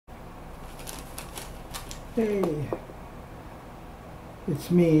Hey, it's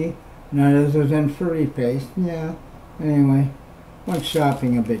me, none other than Furry Face. Yeah. Anyway, went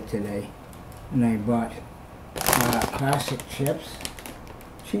shopping a bit today, and I bought classic chips.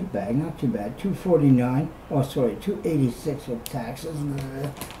 Cheap bag, not too bad. $2.49. Oh, sorry, $2.86 with taxes.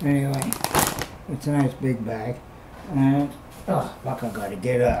 Anyway, it's a nice big bag, and oh fuck, I gotta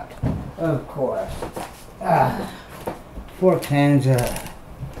get up. Of course. 4 cans of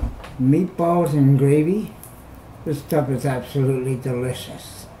meatballs and gravy. This stuff is absolutely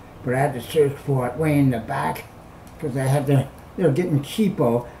delicious, but I had to search for it way in the back because they're getting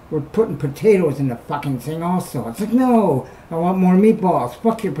cheapo. We're putting potatoes in the fucking thing also. It's like, no, I want more meatballs.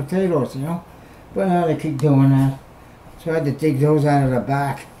 Fuck your potatoes, you know. But they keep doing that, so I had to dig those out of the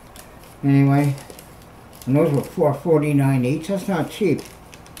back. Anyway, and those were $4.49 each. That's not cheap.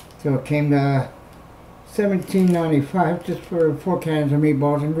 So it came to $17.95 just for 4 cans of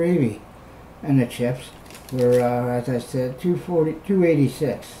meatballs and gravy, and the chips were, as I said,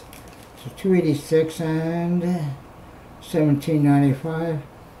 $2.86. So $2.86 and $17.95,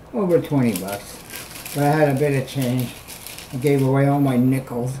 over 20 bucks. But I had a bit of change. I gave away all my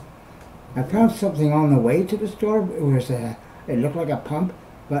nickels. I found something on the way to the store. It looked like a pump,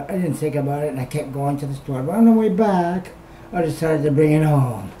 but I didn't think about it, and I kept going to the store. But on the way back, I decided to bring it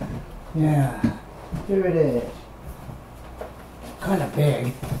home. Yeah, here it is. Kind of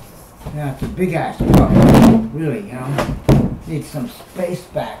big. Yeah, it's a big ass truck, really, you know. Needs some space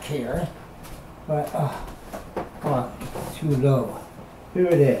back here, but oh, too low. Here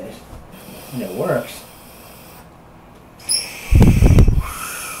it is, and it works.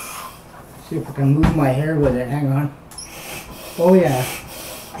 See if I can move my hair with it. Hang on. Oh yeah,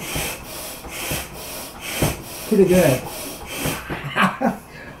 pretty good.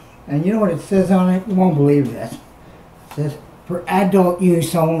 And you know what it says on it? You won't believe this. It says, for adult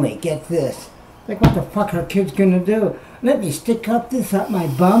use only. Get this. Like, what the fuck are kids gonna do? Let me stick this up my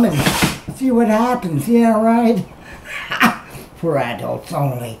bum and see what happens. Yeah, right? For adults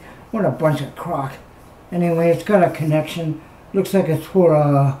only. What a bunch of crock. Anyway, it's got a connection. Looks like it's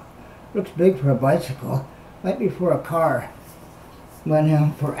for looks big for a bicycle. Might be for a car.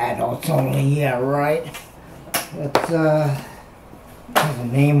 But for adults only. Yeah, right? It's has a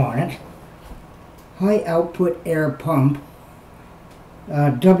name on it. High output air pump.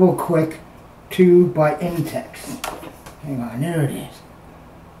 Double quick 2 by Intex. Hang on, there it is.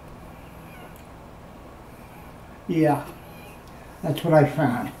 Yeah, that's what I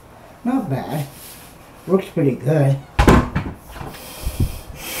found. Not bad. Works pretty good.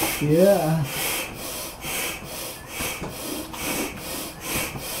 Yeah.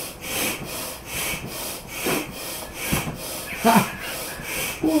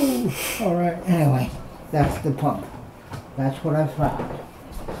 Woo. All right. Anyway, that's the pump. That's what I found.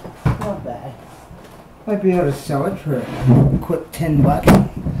 Not bad. Might be able to sell it for a quick 10 bucks.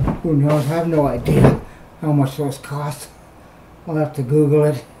 Who knows? I have no idea how much those cost. I'll have to Google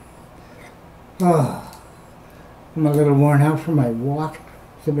it. Oh, I'm a little worn out from my walk.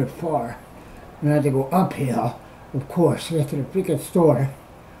 It's a bit far. And I had to go uphill, of course, to get to the freaking store.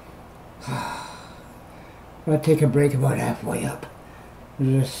 I'll take a break about halfway up.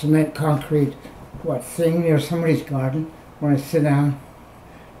 There's a cement concrete thing near somebody's garden. When I sit down,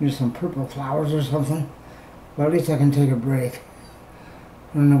 there's some purple flowers or something. But at least I can take a break.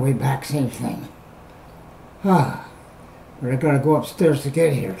 On the way back, same thing. But I gotta go upstairs to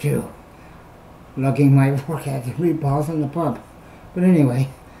get here too. Lugging my work at the meatballs and the pump. But anyway,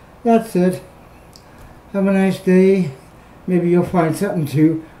 that's it. Have a nice day. Maybe you'll find something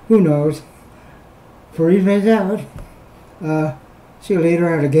too. Who knows? Furry Face out. See you later,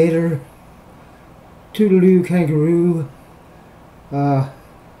 alligator. Toodaloo, kangaroo.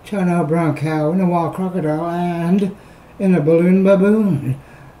 China brown cow, in a wild crocodile, and in a balloon baboon.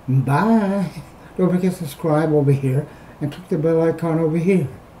 Bye. Don't forget to subscribe over here and click the bell icon over here.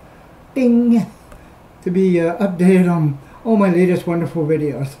 Ding! To be updated on all my latest wonderful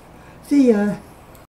videos. See ya!